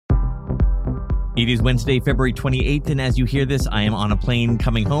It is Wednesday, February 28th, and as you hear this, I am on a plane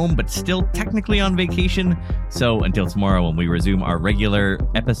coming home, but still technically on vacation. So until tomorrow when we resume our regular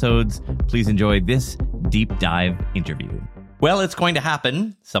episodes, please enjoy this deep dive interview. Well, it's going to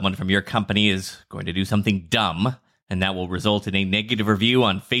happen. Someone from your company is going to do something dumb, and that will result in a negative review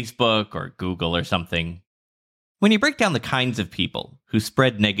on Facebook or Google or something. When you break down the kinds of people who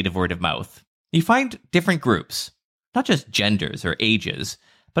spread negative word of mouth, you find different groups, not just genders or ages,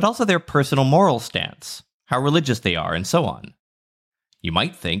 but also their personal moral stance, how religious they are, and so on. You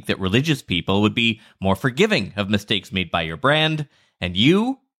might think that religious people would be more forgiving of mistakes made by your brand, and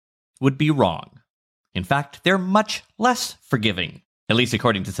you would be wrong. In fact, they're much less forgiving, at least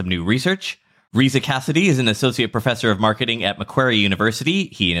according to some new research. Reza Cassidy is an associate professor of marketing at Macquarie University.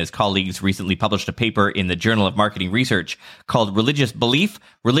 He and his colleagues recently published a paper in the Journal of Marketing Research called Religious Belief,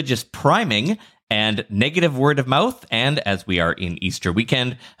 Religious Priming, and Negative Word of Mouth. And as we are in Easter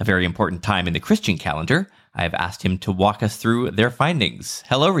weekend, a very important time in the Christian calendar, I have asked him to walk us through their findings.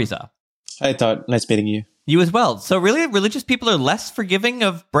 Hello, Reza. Hi, Todd. Nice meeting you. You as well. So really, religious people are less forgiving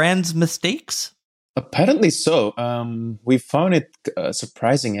of brands' mistakes? Apparently so. We found it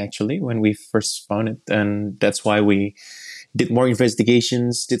surprising, actually, when we first found it. And that's why we did more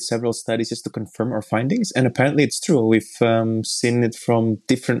investigations, did several studies just to confirm our findings. And apparently it's true. We've seen it from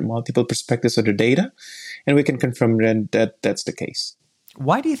multiple perspectives of the data. And we can confirm that that's the case.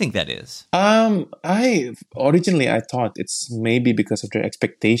 Why do you think that is? I thought it's maybe because of their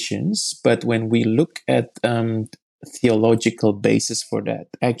expectations. But when we look at theological basis for that,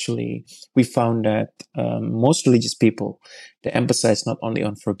 actually we found that most religious people, they emphasize not only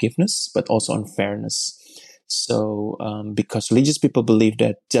on forgiveness but also on fairness. So because religious people believe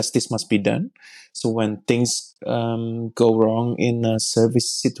that justice must be done, so when things go wrong in a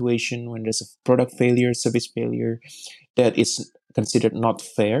service situation, when there's a product failure, service failure, that is considered not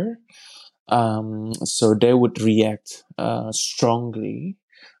fair, so they would react strongly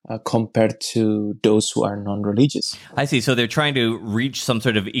compared to those who are non-religious. I see. So they're trying to reach some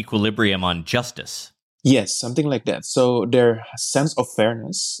sort of equilibrium on justice. Yes, something like that. So their sense of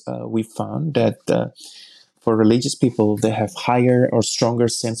fairness, we found that for religious people, they have higher or stronger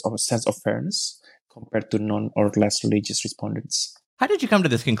sense of fairness compared to non or less religious respondents. How did you come to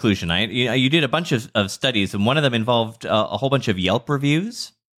this conclusion? You did a bunch of studies, and one of them involved a whole bunch of Yelp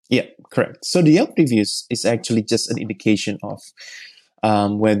reviews. Yeah, correct. So the Yelp reviews is actually just an indication of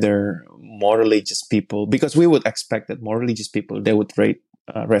whether more religious people, because we would expect that more religious people, they would rate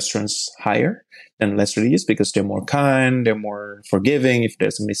restaurants higher than less religious because they're more kind, they're more forgiving if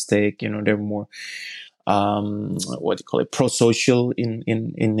there's a mistake, they're more pro-social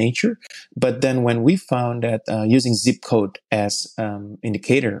in nature. But then when we found that using zip code as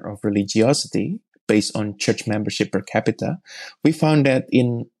indicator of religiosity based on church membership per capita, we found that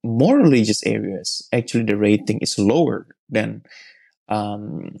in more religious areas, actually the rating is lower than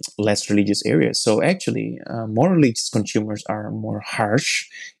less religious areas. So actually, more religious consumers are more harsh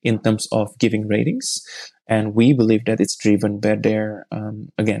in terms of giving ratings. And we believe that it's driven by their,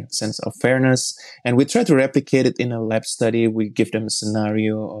 sense of fairness. And we try to replicate it in a lab study. We give them a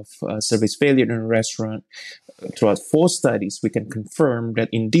scenario of service failure in a restaurant. Throughout 4 studies, we can confirm that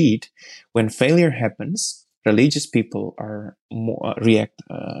indeed, when failure happens, religious people are react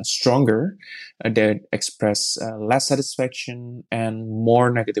stronger, they express less satisfaction and more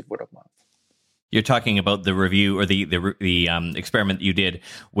negative word of mouth. You're talking about the review or the experiment that you did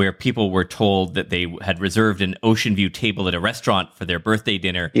where people were told that they had reserved an ocean view table at a restaurant for their birthday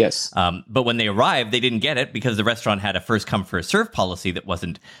dinner. Yes. But when they arrived, they didn't get it because the restaurant had a first come first serve policy that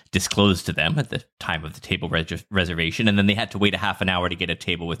wasn't disclosed to them at the time of the table reservation. And then they had to wait a half an hour to get a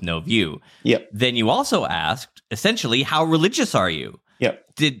table with no view. Yep. Then you also asked, essentially, how religious are you?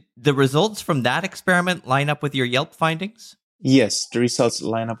 Yep. Did the results from that experiment line up with your Yelp findings? Yes, the results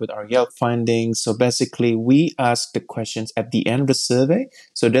line up with our Yelp findings. So basically, we ask the questions at the end of the survey.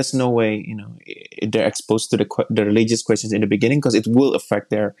 So there's no way, they're exposed to the religious questions in the beginning because it will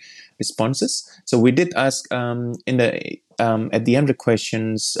affect their responses. So we did ask at the end of the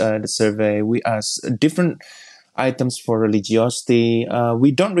questions, the survey, we asked different items for religiosity.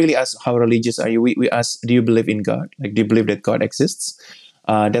 We don't really ask how religious are you. We ask, do you believe in God? Like, do you believe that God exists?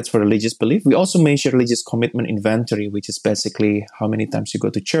 That's for religious belief. We also measure religious commitment inventory, which is basically how many times you go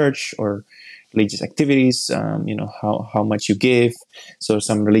to church or religious activities, how much you give. So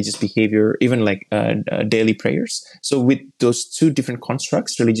some religious behavior, even like daily prayers. So with those 2 different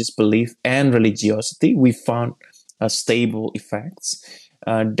constructs, religious belief and religiosity, we found stable effects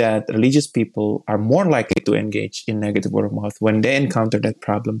that religious people are more likely to engage in negative word of mouth. When they encounter that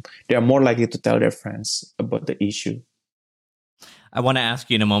problem, they are more likely to tell their friends about the issue. I want to ask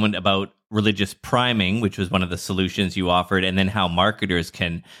you in a moment about religious priming, which was one of the solutions you offered, and then how marketers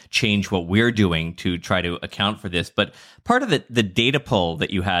can change what we're doing to try to account for this. But part of the data pull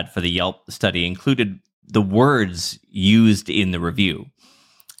that you had for the Yelp study included the words used in the review.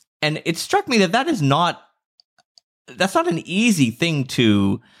 And it struck me that that's not an easy thing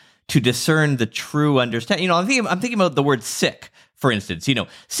to discern the true understanding. I'm thinking about the word sick, for instance.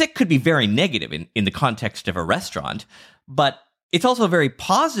 Sick could be very negative in the context of a restaurant, but it's also a very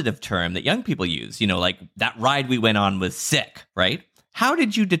positive term that young people use, like that ride we went on was sick, right? How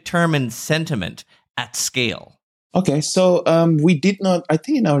did you determine sentiment at scale? Okay, so we did not, I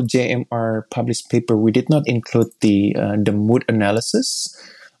think in our JMR published paper, we did not include the mood analysis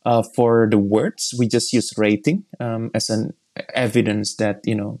for the words. We just used rating as an evidence that,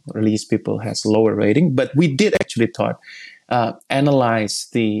 religious people has lower rating. But we did actually analyze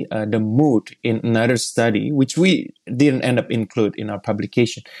the mood in another study, which we didn't end up include in our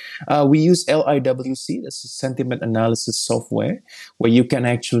publication. We use LIWC, that's a sentiment analysis software, where you can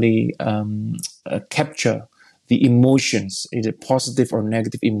actually capture the emotions, either positive or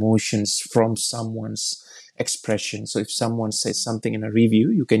negative emotions from someone's expression. So if someone says something in a review,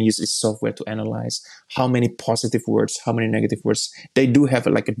 you can use this software to analyze how many positive words, how many negative words. They do have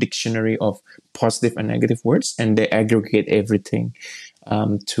a dictionary of positive and negative words, and they aggregate everything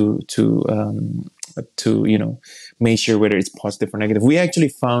to measure whether it's positive or negative. We actually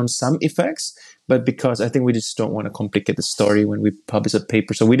found some effects, but because I think we just don't want to complicate the story when we publish a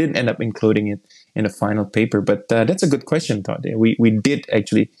paper, so we didn't end up including it in the final paper. But that's a good question, Todd. We did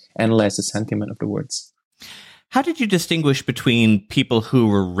actually analyze the sentiment of the words. How did you distinguish between people who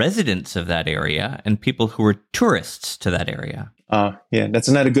were residents of that area and people who were tourists to that area? Yeah, that's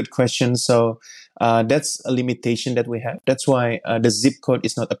another good question. So that's a limitation that we have. That's why the zip code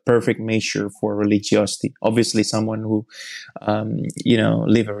is not a perfect measure for religiosity. Obviously, someone who,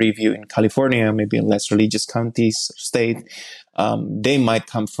 leave a review in California, maybe in less religious counties or state, they might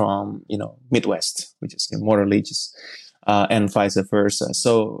come from, Midwest, which is more religious, and vice versa.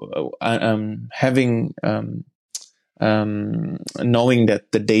 So knowing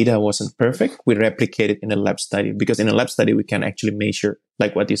that the data wasn't perfect, we replicated in a lab study, because in a lab study, we can actually measure,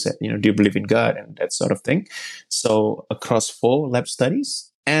 like what you said, do you believe in God and that sort of thing. So across 4 lab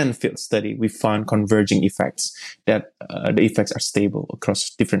studies and field study, we found converging effects that the effects are stable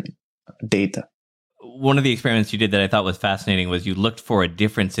across different data. One of the experiments you did that I thought was fascinating was you looked for a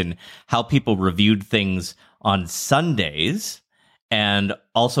difference in how people reviewed things on Sundays and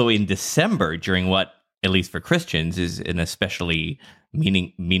also in December, during what, at least for Christians, is an especially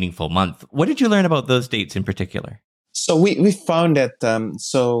meaningful month. What did you learn about those dates in particular? So we found that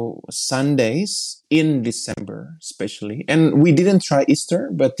Sundays in December, especially, and we didn't try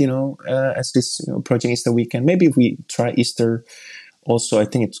Easter, but as this approaching Easter weekend, maybe if we try Easter also, I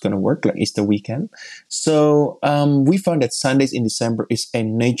think it's going to work like Easter weekend. So we found that Sundays in December is a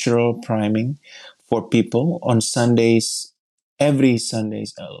natural priming for people. On Sundays, every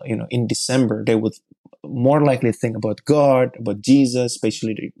Sundays, in December, they would more likely think about God, about Jesus,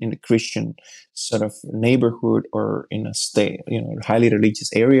 especially in the Christian sort of neighborhood or in a state, highly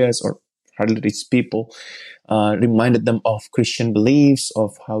religious areas or highly religious people, reminded them of Christian beliefs,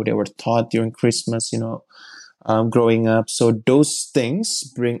 of how they were taught during Christmas, growing up. So those things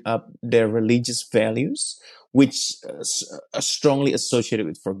bring up their religious values, which are strongly associated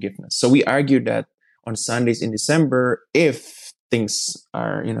with forgiveness. So we argue that on Sundays in December, if things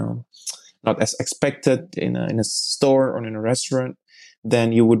are, not as expected in a store or in a restaurant,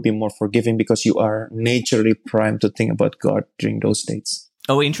 then you would be more forgiving because you are naturally primed to think about God during those dates.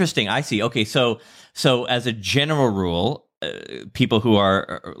 Oh, interesting. I see. Okay, so as a general rule, people who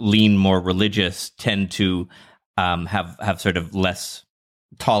are lean more religious tend to have sort of less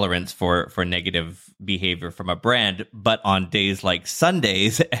tolerance for negative behavior from a brand, but on days like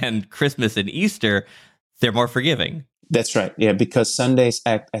Sundays and Christmas and Easter, they're more forgiving. That's right. Yeah, because Sundays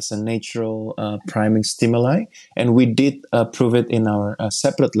act as a natural priming stimuli, and we did prove it in our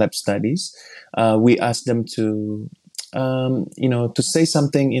separate lab studies. We asked them to, to say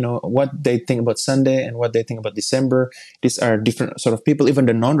something, what they think about Sunday and what they think about December. These are different sort of people, even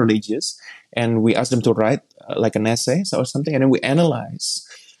the non-religious, and we asked them to write like an essay or something, and then we analyze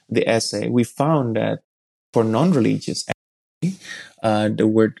the essay. We found that for non-religious, the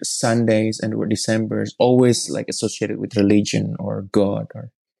word Sundays and the word December is always associated with religion or God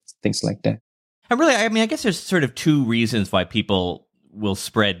or things like that. And really, I guess there's sort of 2 reasons why people will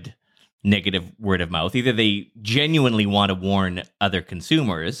spread negative word of mouth. Either they genuinely want to warn other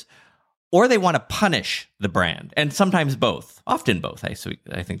consumers, or they want to punish the brand. And sometimes both, often both. I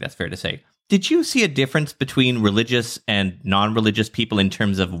think that's fair to say. Did you see a difference between religious and non-religious people in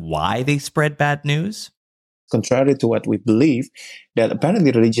terms of why they spread bad news? Contrary to what we believe, that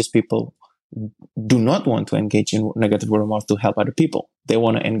apparently religious people do not want to engage in negative word of mouth to help other people. They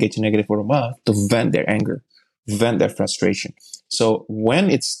want to engage in negative word of mouth to vent their anger, vent their frustration. So when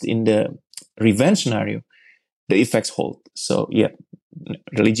it's in the revenge scenario, the effects hold. So yeah,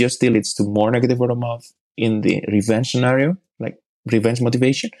 religiosity leads to more negative word of mouth in the revenge scenario, like revenge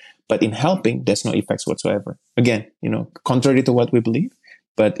motivation. But in helping, there's no effects whatsoever. Again, contrary to what we believe,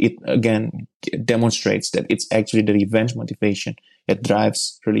 but it again demonstrates that it's actually the revenge motivation that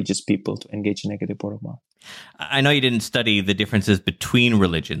drives religious people to engage in negative word of mouth. I know you didn't study the differences between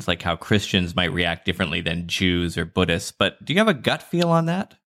religions, like how Christians might react differently than Jews or Buddhists, but do you have a gut feel on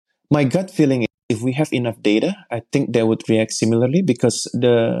that? My gut feeling is if we have enough data, I think they would react similarly because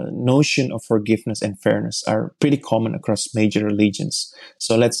the notion of forgiveness and fairness are pretty common across major religions.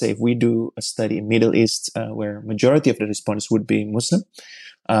 So let's say if we do a study in Middle East where majority of the respondents would be Muslim,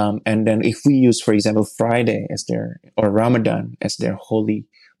 and then if we use, for example, Friday or Ramadan as their holy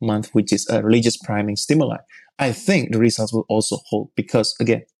month, which is a religious priming stimuli, I think the results will also hold because,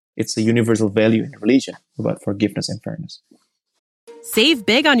 again, it's a universal value in religion about forgiveness and fairness. Save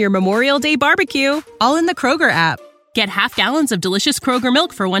big on your Memorial Day barbecue, all in the Kroger app. Get half gallons of delicious Kroger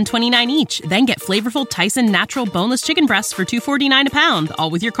milk for $1.29 each. Then get flavorful Tyson natural boneless chicken breasts for $2.49 a pound, all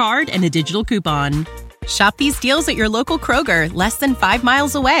with your card and a digital coupon. Shop these deals at your local Kroger, less than 5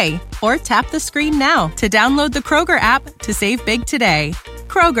 miles away. Or tap the screen now to download the Kroger app to save big today.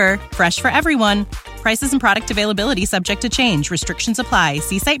 Kroger, fresh for everyone. Prices and product availability subject to change. Restrictions apply.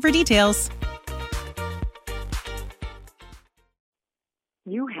 See site for details.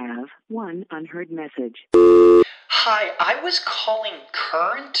 You have one unheard message. Hi, I was calling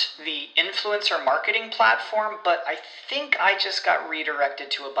Current, the influencer marketing platform, but I think I just got redirected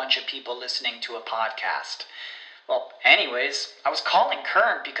to a bunch of people listening to a podcast. Well, anyways, I was calling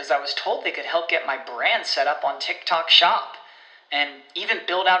Current because I was told they could help get my brand set up on TikTok Shop and even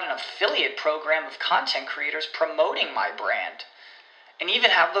build out an affiliate program of content creators promoting my brand. And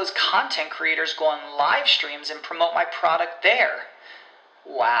even have those content creators go on live streams and promote my product there.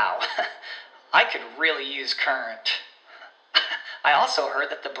 Wow, I could really use Current. I also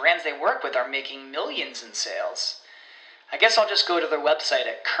heard that the brands they work with are making millions in sales. I guess I'll just go to their website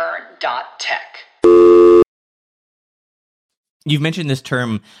at current.tech. You've mentioned this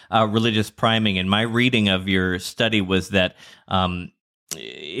term, religious priming, and my reading of your study was that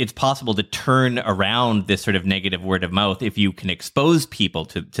it's possible to turn around this sort of negative word of mouth if you can expose people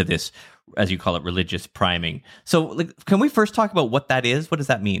to this, as you call it, religious priming. So can we first talk about what that is? What does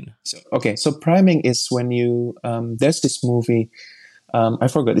that mean? So priming is when you, there's this movie, I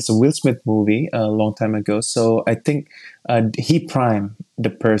forgot, it's a Will Smith movie a long time ago. So I think he primed the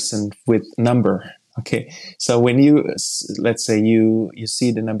person with number. Okay, so when let's say you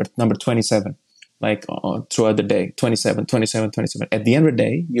see the number 27, like throughout the day, 27, 27, 27. At the end of the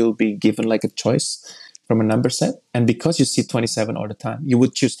day, you'll be given like a choice from a number set. And because you see 27 all the time, you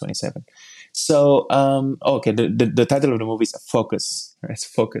would choose 27. So, okay, the title of the movie is Focus, right? It's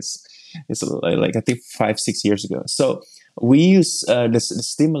Focus. It's like, I think 5-6 years ago. So we use the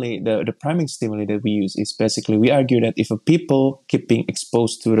stimuli, the priming stimuli that we use is basically, we argue that if a people keep being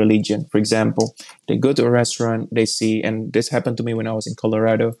exposed to religion, for example, they go to a restaurant, they see, and this happened to me when I was in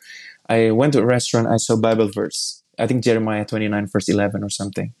Colorado. I went to a restaurant, I saw Bible verse, I think Jeremiah 29, verse 11 or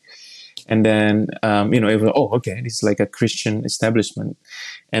something. And then, it was, okay, this is like a Christian establishment.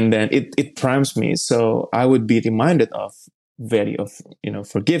 And then it primes me. So I would be reminded of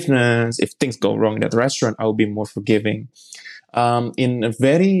forgiveness. If things go wrong in that restaurant, I will be more forgiving. In a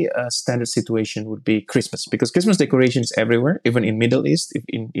very standard situation would be Christmas, because Christmas decorations everywhere, even in Middle East,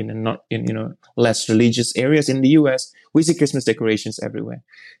 in less religious areas in the US, we see Christmas decorations everywhere.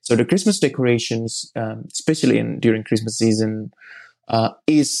 So the Christmas decorations, especially during Christmas season,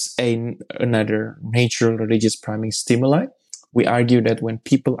 is another natural religious priming stimuli. We argue that when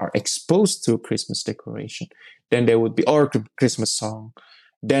people are exposed to Christmas decoration, then there would be, or Christmas song,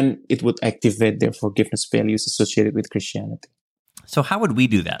 then it would activate their forgiveness values associated with Christianity. So how would we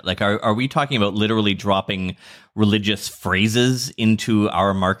do that? Like, are we talking about literally dropping religious phrases into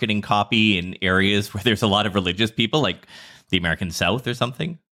our marketing copy in areas where there's a lot of religious people, like the American South or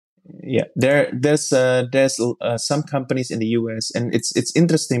something? Yeah, there's some companies in the US, and it's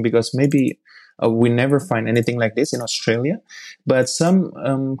interesting because maybe we never find anything like this in Australia, but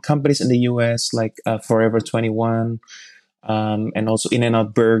some companies in the US, like Forever 21, and also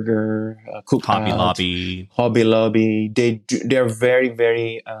In-N-Out Burger, Cookout, Hobby Lobby, they're very,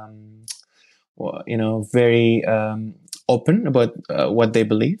 very, very open about what they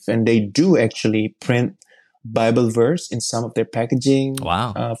believe, and they do actually print Bible verse in some of their packaging.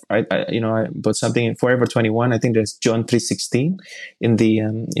 Wow. I bought something in Forever 21. I think there's John 3:16 in the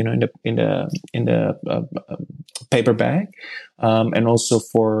in the paper bag, and also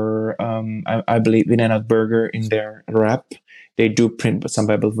for I believe In-N-Out Burger in their wrap, they do print some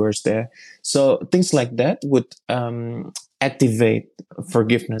Bible verse there. So things like that would activate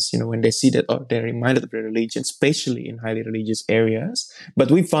forgiveness. When they see that, they're reminded of their religion, especially in highly religious areas.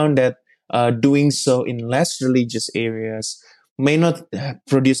 But we found that doing so in less religious areas may not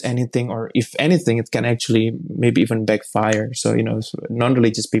produce anything, or if anything, it can actually maybe even backfire. So,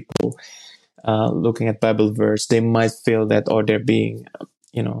 non-religious people looking at Bible verse, they might feel that, they're being,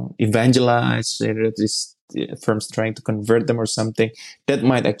 evangelized, this firms trying to convert them or something. That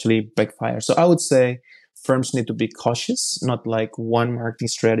might actually backfire. So I would say firms need to be cautious, not like one marketing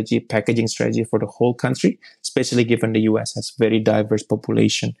strategy, packaging strategy for the whole country, especially given the US has very diverse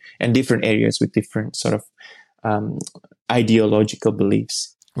population and different areas with different sort of ideological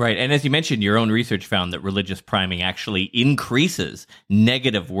beliefs. Right. And as you mentioned, your own research found that religious priming actually increases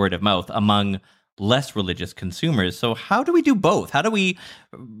negative word of mouth among less religious consumers. So how do we do both? How do we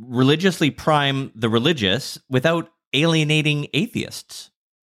religiously prime the religious without alienating atheists?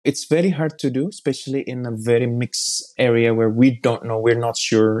 It's very hard to do, especially in a very mixed area where we don't know, we're not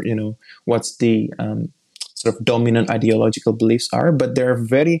sure, what's the sort of dominant ideological beliefs are. But there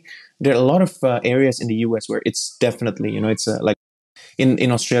are a lot of areas in the US where it's definitely, it's like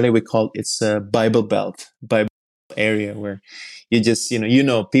in Australia, we call it's a Bible Belt, Bible area, where you just,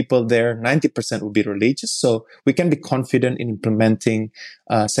 people there, 90% will be religious. So we can be confident in implementing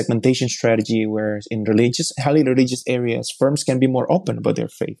segmentation strategy, whereas in highly religious areas, firms can be more open about their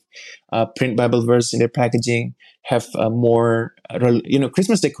faith. Print Bible verse in their packaging, have more,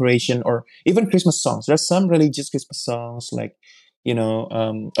 Christmas decoration, or even Christmas songs. There's some religious Christmas songs, like,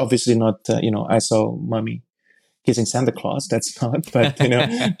 obviously not, I Saw Mommy Kissing Santa Claus. That's not, but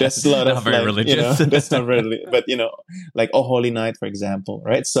there's a lot of very religious. That's not really, but like Oh Holy Night, for example,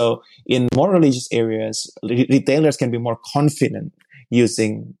 right? So in more religious areas, retailers can be more confident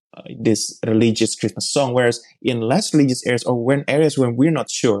using this religious Christmas song, whereas in less religious areas, or when areas when we're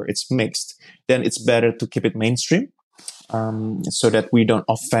not sure, it's mixed, then it's better to keep it mainstream, so that we don't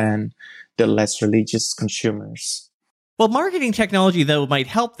offend the less religious consumers. Well, marketing technology, though, might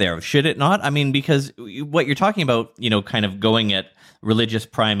help there, should it not? I mean, because what you're talking about, kind of going at religious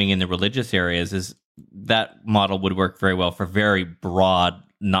priming in the religious areas, is that model would work very well for very broad,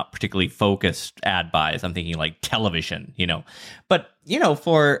 not particularly focused ad buys. I'm thinking like television, But,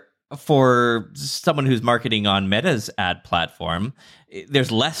 for someone who's marketing on Meta's ad platform,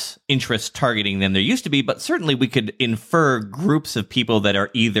 there's less interest targeting than there used to be, but certainly we could infer groups of people that are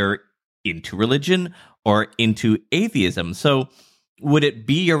either into religion or into atheism. So would it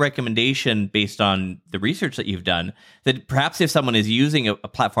be your recommendation, based on the research that you've done, that perhaps if someone is using a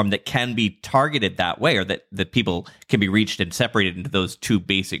platform that can be targeted that way, or that people can be reached and separated into those two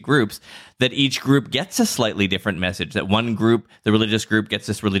basic groups, that each group gets a slightly different message, that one group, the religious group, gets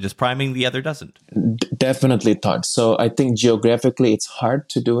this religious priming, the other doesn't? Definitely, Todd. So I think geographically it's hard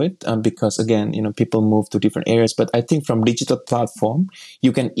to do it because, again, people move to different areas. But I think from digital platform,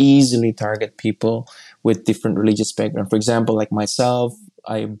 you can easily target people with different religious background. For example, like myself,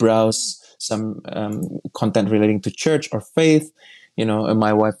 I browse some content relating to church or faith, and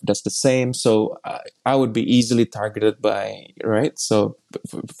my wife does the same. So I would be easily targeted by, right? So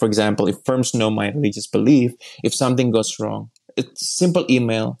for example, if firms know my religious belief, if something goes wrong, it's simple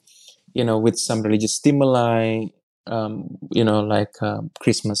email, with some religious stimuli, like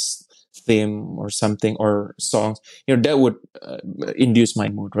Christmas theme or something, or songs, that would induce my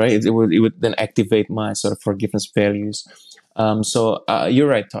mood, right? It would then activate my sort of forgiveness values. So you're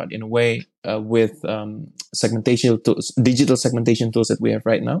right, Todd. In a way, with segmentation tools, digital segmentation tools that we have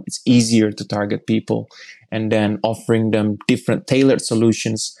right now, it's easier to target people, and then offering them different tailored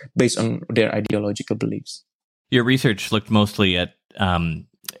solutions based on their ideological beliefs. Your research looked mostly at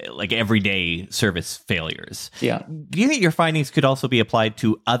like everyday service failures. Yeah. Do you think your findings could also be applied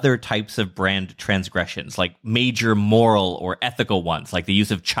to other types of brand transgressions, like major moral or ethical ones, like the use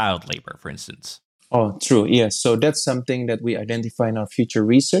of child labor, for instance? Oh, true. Yes. So that's something that we identify in our future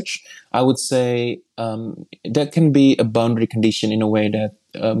research. I would say that can be a boundary condition in a way that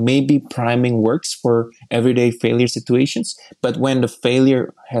maybe priming works for everyday failure situations, but when the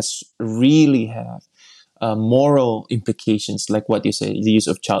failure has really have moral implications, like what you say, the use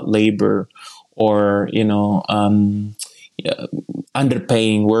of child labor, or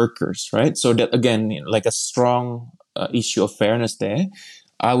underpaying workers, right? So that, again, like a strong issue of fairness there.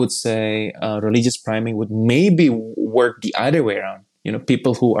 I would say religious priming would maybe work the other way around.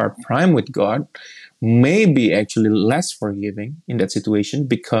 People who are primed with God may be actually less forgiving in that situation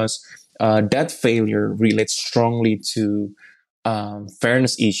because that failure relates strongly to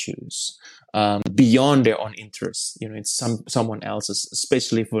fairness issues beyond their own interests. It's someone else's,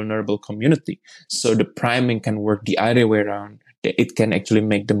 especially vulnerable community. So the priming can work the other way around. It can actually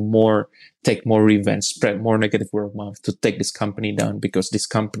make them take more revenge, spread more negative word of mouth to take this company down because this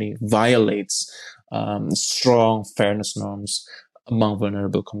company violates strong fairness norms among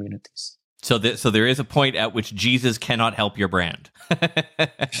vulnerable communities. So there is a point at which Jesus cannot help your brand.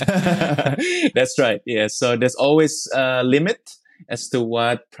 That's right. Yeah. So there's always a limit as to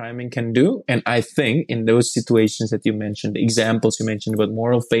what priming can do. And I think in those situations that you mentioned, the examples you mentioned about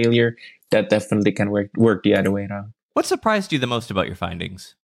moral failure, that definitely can work the other way around. What surprised you the most about your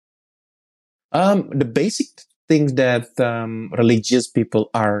findings? The basic things that religious people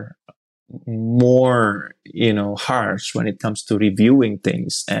are more, harsh when it comes to reviewing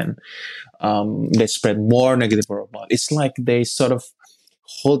things, and they spread more negative word of mouth. It's like they sort of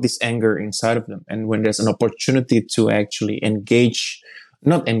hold this anger inside of them. And when there's an opportunity to actually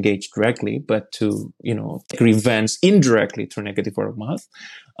not engage directly, but to, take revenge indirectly through negative word of mouth,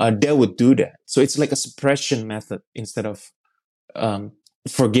 they would do that. So it's like a suppression method instead of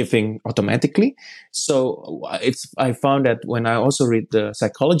forgiving automatically. So I found that when I also read the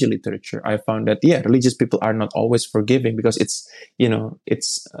psychology literature, I found that, religious people are not always forgiving because it's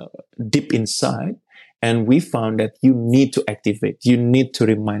deep inside. And we found that you need to activate, you need to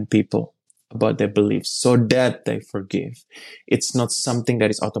remind people about their beliefs so that they forgive. It's not something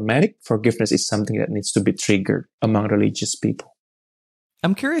that is automatic. Forgiveness is something that needs to be triggered among religious people.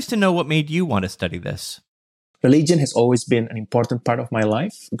 I'm curious to know what made you want to study this. Religion has always been an important part of my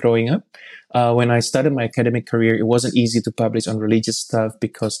life growing up. When I started my academic career, it wasn't easy to publish on religious stuff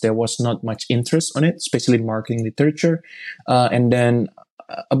because there was not much interest on it, especially in marketing literature. And then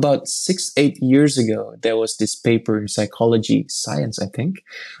about 6-8 years ago, there was this paper in Psychology Science, I think,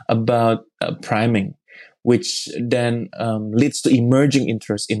 about priming, which then leads to emerging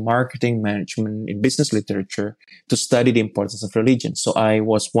interest in marketing, management, in business literature to study the importance of religion. So I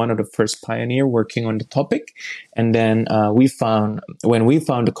was one of the first pioneers working on the topic. And then when we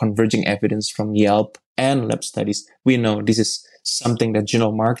found the converging evidence from Yelp and lab studies, we know this is something that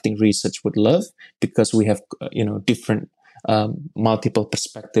general marketing research would love because we have, different multiple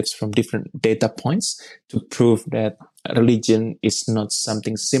perspectives from different data points to prove that religion is not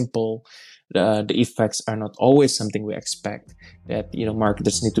something simple. The effects are not always something we expect, that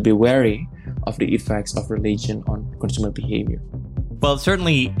marketers need to be wary of the effects of religion on consumer behavior. Well, it's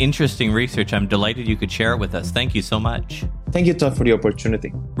certainly interesting research. I'm delighted you could share it with us. Thank you so much. Thank you, Todd, for the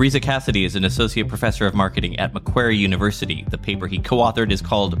opportunity. Reza Cassidy is an associate professor of marketing at Macquarie University. The paper he co-authored is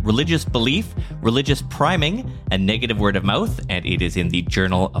called Religious Belief, Religious Priming, and Negative Word of Mouth, and it is in the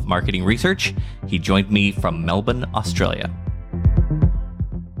Journal of Marketing Research. He joined me from Melbourne, Australia.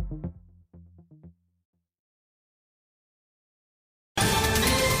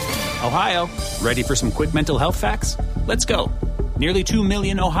 Ohio, ready for some quick mental health facts? Let's go. Nearly 2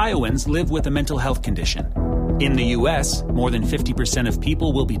 million Ohioans live with a mental health condition. In the U.S., more than 50% of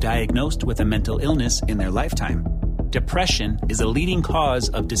people will be diagnosed with a mental illness in their lifetime. Depression is a leading cause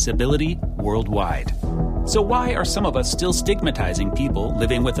of disability worldwide. So why are some of us still stigmatizing people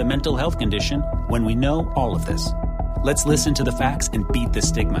living with a mental health condition when we know all of this? Let's listen to the facts and beat the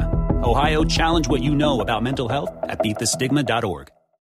stigma. Ohio, challenge what you know about mental health at beatthestigma.org.